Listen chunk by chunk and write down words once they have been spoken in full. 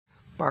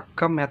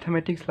পাক্কা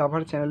ম্যাথামেটিক্স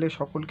লাভার চ্যানেলে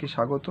সকলকে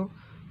স্বাগত।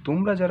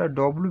 তোমরা যারা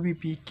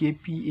ডব্লিউবিপি,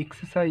 কেপি,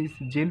 এক্সারসাইজ,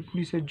 জেল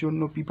পুলিশের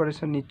জন্য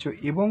প্রিপারেশান নিচ্ছ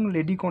এবং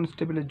লেডি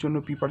কনস্টেবলের জন্য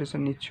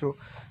প্রিপারেশান নিচ্ছ,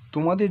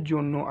 তোমাদের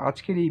জন্য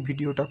আজকের এই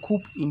ভিডিওটা খুব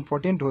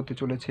ইম্পর্টেন্ট হতে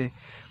চলেছে।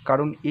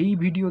 কারণ এই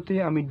ভিডিওতে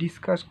আমি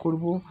ডিসকাস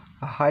করব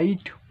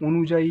হাইট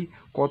অনুযায়ী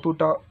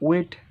কতটা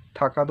ওয়েট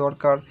থাকা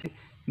দরকার,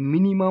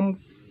 মিনিমাম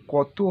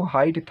কত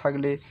হাইট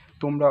থাকলে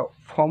তোমরা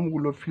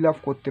ফর্মগুলো ফিল আপ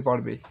করতে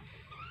পারবে।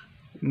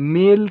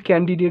 মেল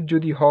ক্যান্ডিডেট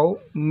যদি হও,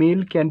 মেল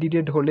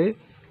ক্যান্ডিডেট হলে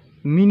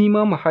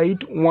মিনিমাম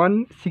হাইট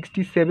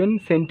 167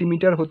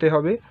 সেন্টিমিটার হতে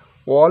হবে,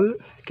 all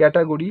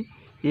category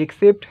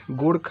except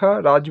Gorkha,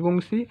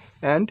 Rajbanshi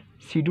and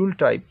schedule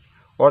tribe.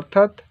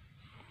 অর্থাৎ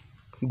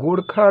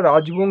গোর্খা,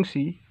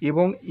 রাজবংশী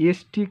এবং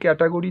এসটি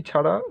ক্যাটাগরি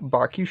ছাড়া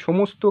বাকি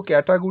সমস্ত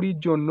ক্যাটাগরির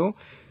জন্য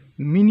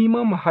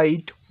মিনিমাম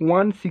হাইট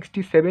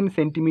 167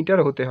 সেন্টিমিটার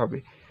হতে হবে।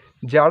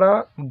 যারা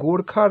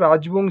গোর্খা,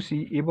 রাজবংশী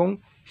এবং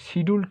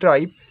শিডিউল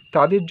ট্রাইব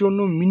তাদের জন্য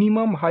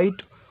minimum height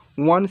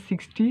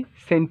 160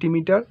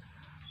 centimetre.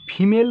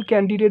 Female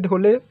candidate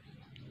হলে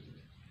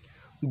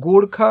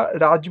গোর্খা,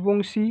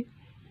 রাজবংশী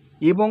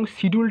এবং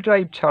শিডিউল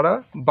ট্রাইব ছাড়া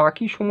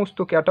বাকি সমস্ত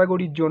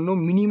ক্যাটাগরির জন্য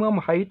মিনিমাম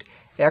হাইট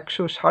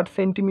 160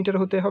 সেন্টিমিটার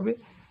হতে হবে।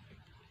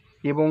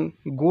 এবং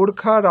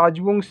গোর্খা,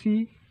 রাজবংশী,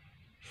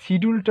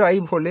 শিডিউল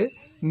ট্রাইব হলে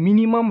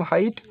মিনিমাম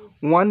হাইট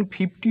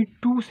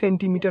 152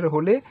 সেন্টিমিটার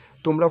হলে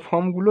তোমরা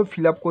ফর্মগুলো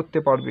ফিল আপ করতে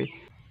পারবে।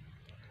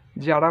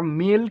 যারা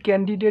মেল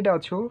ক্যান্ডিডেট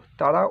আছো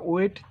তারা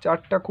ওয়েট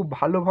চার্টটা খুব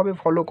ভালোভাবে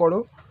ফলো করো।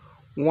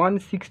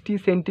 160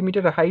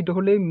 সেন্টিমিটার হাইট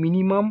হলে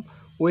মিনিমাম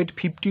ওয়েট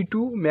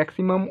 52,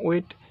 ম্যাক্সিমাম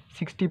ওয়েট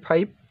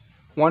 65।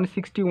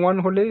 161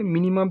 হলে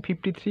মিনিমাম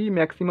 53,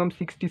 ম্যাক্সিমাম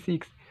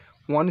 66।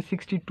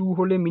 162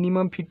 হলে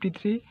মিনিমাম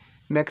 53,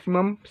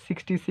 ম্যাক্সিমাম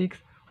 66।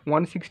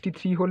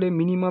 163 হলে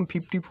মিনিমাম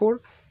 54,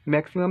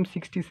 ম্যাক্সিমাম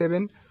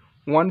 67।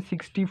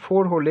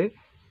 164 হলে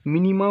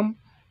মিনিমাম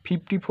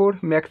 54,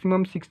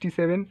 ম্যাক্সিমাম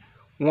 67।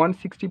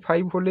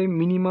 165 হলে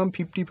মিনিমাম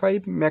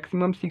 55,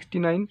 ম্যাক্সিমাম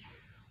 69।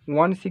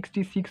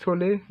 166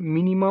 হলে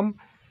মিনিমাম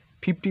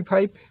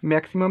 55,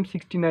 ম্যাক্সিমাম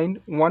 69।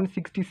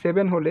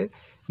 167 হলে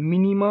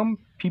মিনিমাম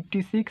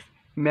 56,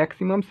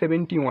 ম্যাক্সিমাম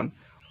 71।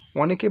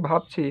 অনেকে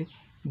ভাবছে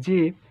যে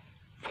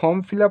ফর্ম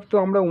ফিল আপ তো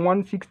আমরা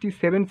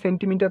 167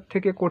 সেন্টিমিটার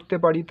থেকে করতে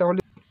পারি,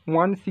 তাহলে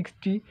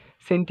 160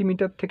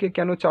 সেন্টিমিটার থেকে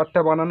কেন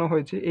চারটা বানানো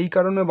হয়েছে? এই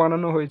কারণে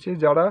বানানো হয়েছে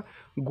যারা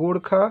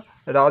গোর্খা,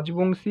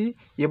 রাজবংশী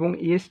এবং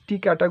এসটি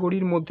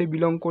ক্যাটাগরির মধ্যে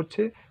বিলং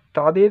করছে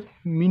তাদের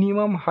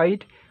মিনিমাম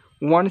হাইট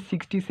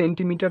 160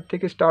 সেন্টিমিটার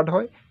থেকে স্টার্ট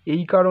হয়।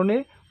 এই কারণে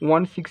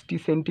 160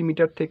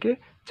 সেন্টিমিটার থেকে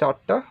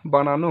চারটা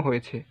বানানো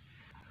হয়েছে।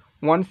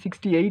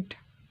 168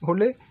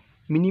 হলে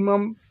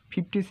মিনিমাম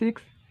 56,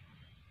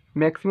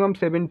 ম্যাক্সিমাম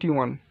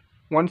 71।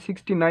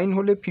 169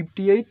 হলে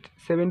 58,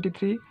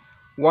 73।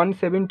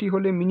 170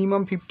 হলে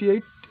মিনিমাম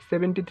 58,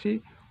 73।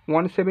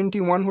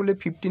 171 হলে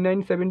 59,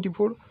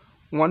 74।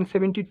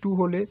 172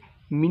 হলে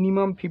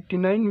মিনিমাম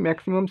 59,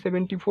 ম্যাক্সিমাম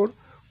 74।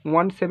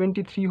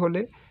 173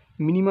 হলে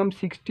মিনিমাম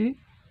 60,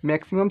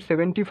 ম্যাক্সিমাম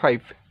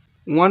 75।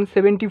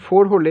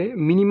 174 হলে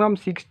মিনিমাম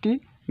 60,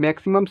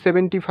 ম্যাক্সিমাম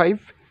 75।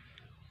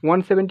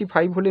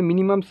 175 হলে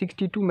মিনিমাম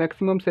 62,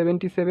 ম্যাক্সিমাম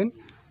 77।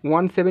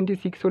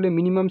 176 হলে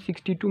মিনিমাম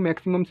 62,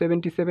 ম্যাক্সিমাম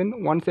 77।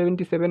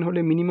 177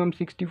 হলে মিনিমাম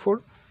 64,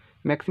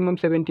 ম্যাক্সিমাম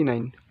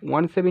 79।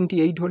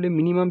 178 হলে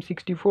মিনিমাম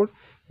 64,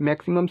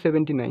 ম্যাক্সিমাম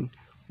 79।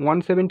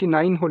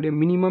 179 হলে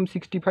মিনিমাম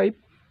 65,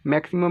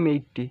 ম্যাক্সিমাম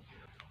 80।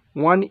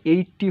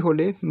 180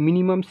 হলে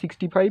মিনিমাম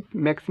 65,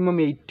 ম্যাক্সিমাম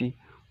 80।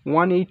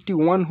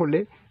 181 হলে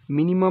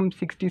মিনিমাম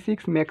 66,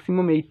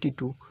 ম্যাক্সিমাম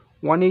 82।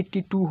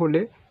 182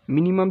 হলে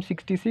মিনিমাম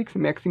 66,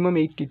 ম্যাক্সিমাম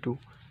 82।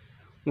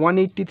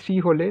 183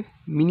 হলে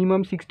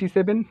মিনিমাম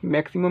 67,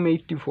 ম্যাক্সিমাম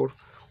 84।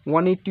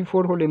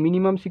 184 হলে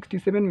মিনিমাম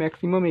 67,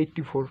 ম্যাক্সিমাম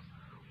 84।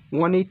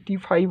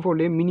 185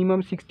 হলে মিনিমাম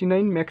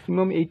 69,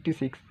 ম্যাক্সিমাম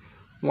 86।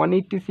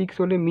 186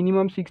 হলে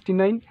মিনিমাম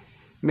 69,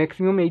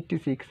 ম্যাক্সিমাম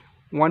 86।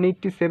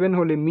 187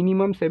 হলে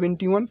মিনিমাম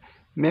 71,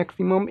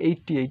 ম্যাক্সিমাম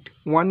 88।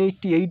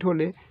 188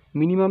 হলে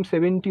মিনিমাম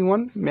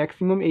 71,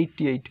 ম্যাক্সিমাম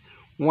 88।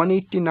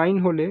 189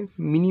 হলে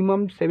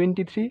মিনিমাম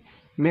 73,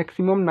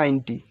 ম্যাক্সিমাম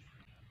 90।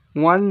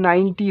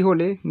 190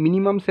 হলে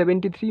মিনিমাম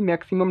 73,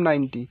 ম্যাক্সিমাম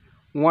 90।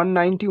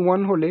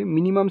 191 হলে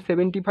মিনিমাম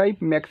 75,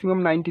 ম্যাক্সিমাম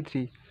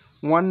 93।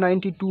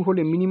 192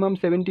 হলে মিনিমাম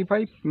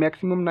 75,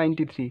 ম্যাক্সিমাম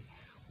 93।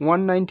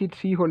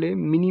 193 হলে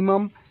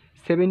মিনিমাম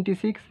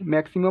 76,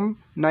 ম্যাক্সিমাম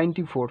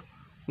 94।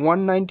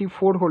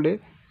 194 হলে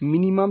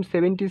মিনিমাম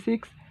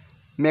 76,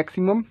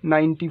 ম্যাক্সিমাম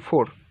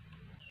 94।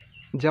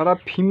 যারা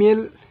ফিমেল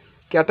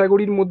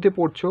ক্যাটাগরির মধ্যে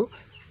পড়ছো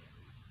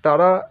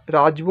তারা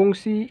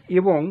রাজবংশী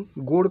এবং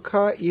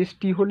গোর্খা,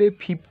 এসটি হলে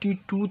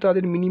 52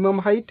 তাদের minimum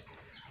height.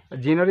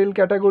 General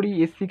category,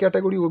 SC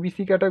category,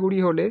 OBC category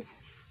হলে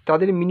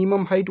তাদের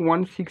মিনিমাম হাইট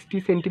 160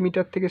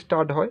 সেন্টিমিটার থেকে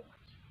স্টার্ট হয়।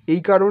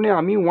 এই কারণে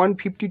আমি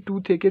 152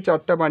 থেকে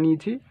চারটা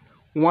বানিয়েছি।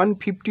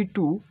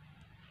 152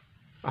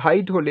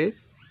 হাইট হলে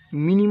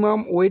মিনিমাম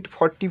ওয়েট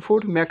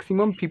 44,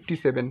 ম্যাক্সিমাম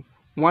 57।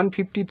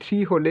 153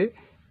 হলে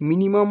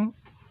মিনিমাম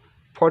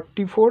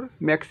 44,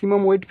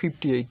 ম্যাক্সিমাম ওয়েট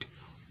 58।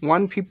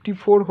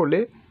 154 হলে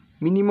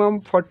মিনিমাম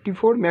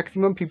 44,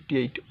 ম্যাক্সিমাম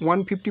 58।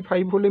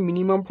 155 হলে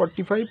মিনিমাম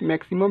 45,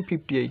 ম্যাক্সিমাম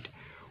 58।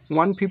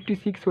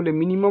 156 হলে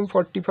মিনিমাম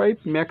 45,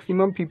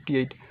 ম্যাক্সিমাম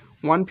 58।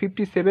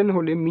 157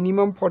 হলে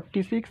মিনিমাম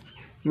 46,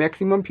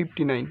 ম্যাক্সিমাম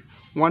 59।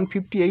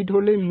 158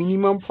 হলে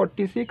মিনিমাম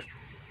 46,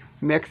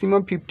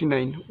 ম্যাক্সিমাম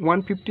 59।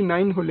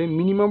 159 হলে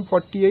মিনিমাম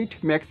 48,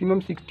 ম্যাক্সিমাম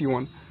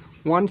 61।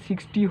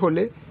 160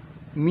 হলে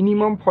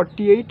মিনিমাম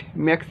 48,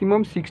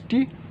 ম্যাক্সিমাম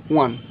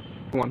 61।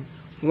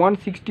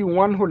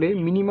 161 হলে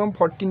মিনিমাম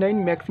 49,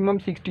 ম্যাক্সিমাম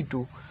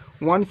 62।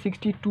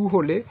 162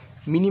 হলে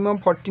মিনিমাম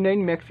 49,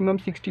 ম্যাক্সিমাম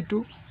 62।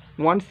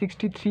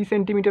 163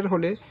 সেন্টিমিটার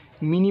হলে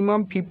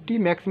মিনিমাম 50,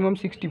 ম্যাক্সিমাম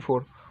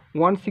 64।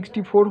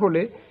 164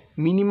 হলে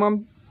মিনিমাম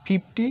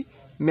 50,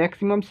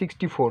 ম্যাক্সিমাম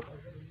 64।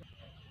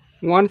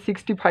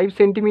 165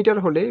 সেন্টিমিটার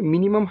হলে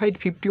মিনিমাম হাইট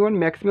 51,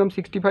 ম্যাক্সিমাম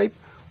 65।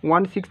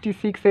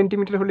 166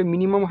 সেন্টিমিটার হলে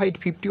মিনিমাম হাইট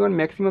 51,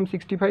 ম্যাক্সিমাম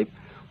 65।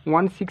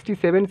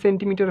 167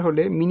 সেন্টিমিটার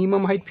হলে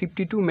মিনিমাম হাইট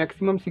 52,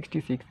 ম্যাক্সিমাম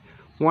 66।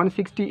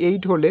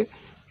 168 হলে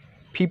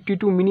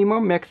 52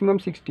 মিনিমাম, ম্যাক্সিমাম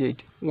 68।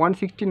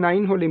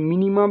 169 হলে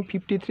মিনিমাম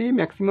 53,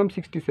 ম্যাক্সিমাম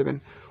 67।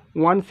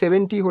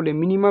 170 হলে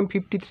মিনিমাম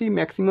 53,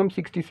 ম্যাক্সিমাম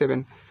 67।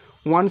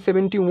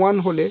 171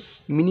 হলে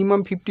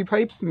মিনিমাম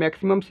 55,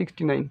 ম্যাক্সিমাম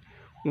 69।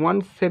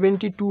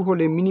 172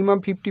 হলে মিনিমাম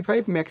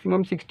 55,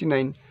 ম্যাক্সিমাম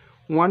 69।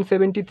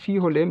 173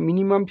 হলে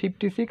মিনিমাম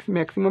 56,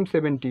 ম্যাক্সিমাম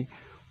 70।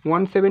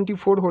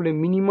 174 হলে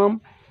মিনিমাম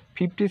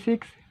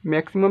 56,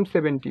 ম্যাক্সিমাম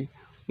 70।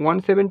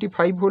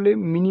 175 হলে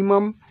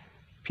মিনিমাম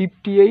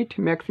 58,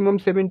 ম্যাক্সিমাম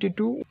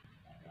 72।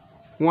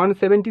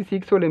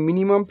 176 হলে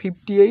মিনিমাম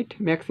 58,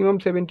 ম্যাক্সিমাম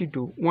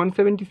 72।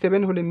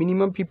 177 হলে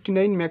মিনিমাম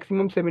 59,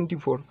 ম্যাক্সিমাম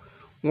 74।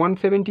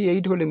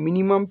 178 হলে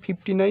মিনিমাম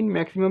 59,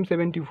 ম্যাক্সিমাম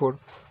 74।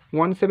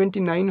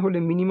 179 হলে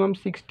মিনিমাম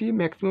 60,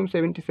 ম্যাক্সিমাম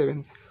 77।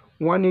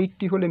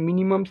 180 হলে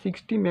মিনিমাম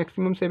 60,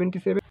 ম্যাক্সিমাম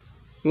 77।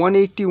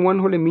 181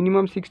 হলে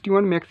মিনিমাম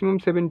 61, ম্যাক্সিমাম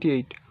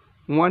 78।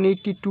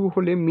 182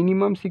 হলে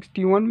মিনিমাম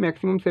 61,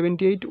 ম্যাক্সিমাম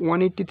 78।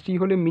 183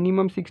 হলে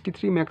মিনিমাম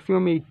 63,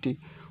 ম্যাক্সিমাম 80।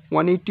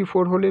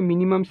 184 হলে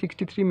মিনিমাম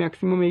 63,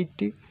 ম্যাক্সিমাম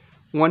 80।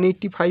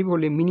 185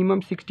 হলে মিনিমাম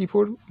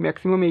 64,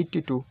 ম্যাক্সিমাম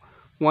 82।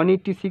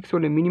 186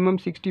 হলে মিনিমাম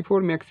 64,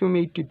 ম্যাক্সিমাম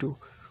 82।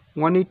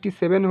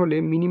 187 হলে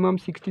মিনিমাম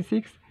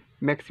 66,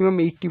 ম্যাক্সিমাম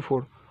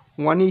 84।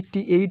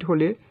 188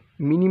 হলে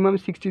মিনিমাম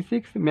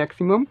 66,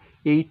 ম্যাক্সিমাম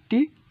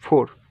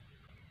 84।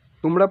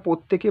 তোমরা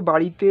প্রত্যেকে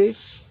বাড়িতে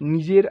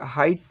নিজের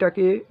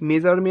হাইটটাকে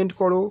মেজারমেন্ট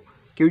করো।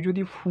 কেউ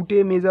যদি ফুটে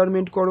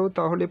মেজারমেন্ট করো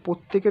তাহলে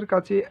প্রত্যেকের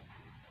কাছে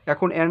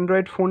এখন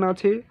অ্যান্ড্রয়েড ফোন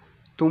আছে,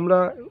 তোমরা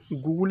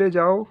গুগলে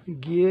যাও,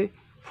 গিয়ে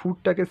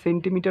ফুটটাকে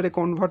সেন্টিমিটারে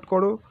কনভার্ট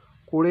করো,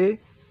 করে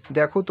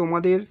দেখো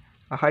তোমাদের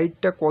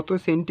হাইটটা কত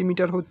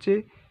সেন্টিমিটার হচ্ছে।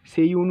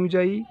 সেই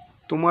অনুযায়ী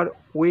তোমার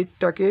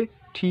ওয়েটটাকে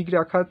ঠিক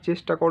রাখার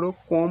চেষ্টা করো।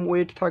 কম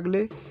ওয়েট থাকলে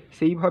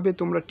সেইভাবে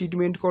তোমরা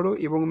ট্রিটমেন্ট করো,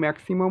 এবং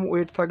ম্যাক্সিমাম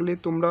ওয়েট থাকলে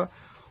তোমরা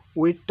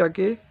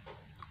ওয়েটটাকে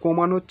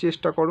কমানোর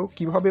চেষ্টা করো।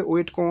 কিভাবে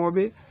ওয়েট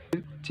কমাবে,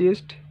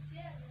 চেস্ট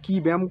কি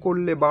ব্যায়াম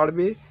করলে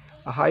বাড়বে,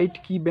 হাইট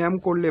কি ব্যায়াম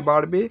করলে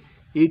বাড়বে,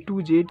 A to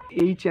Z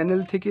এই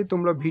চ্যানেল থেকে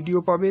তোমরা ভিডিও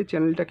পাবে।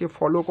 চ্যানেলটাকে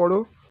ফলো করো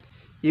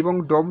এবং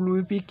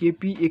WP,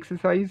 KP,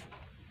 exercise,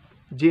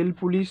 jail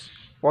police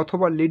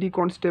অথবা লেডি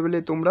কনস্টেবলে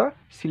তোমরা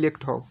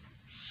সিলেক্ট হও।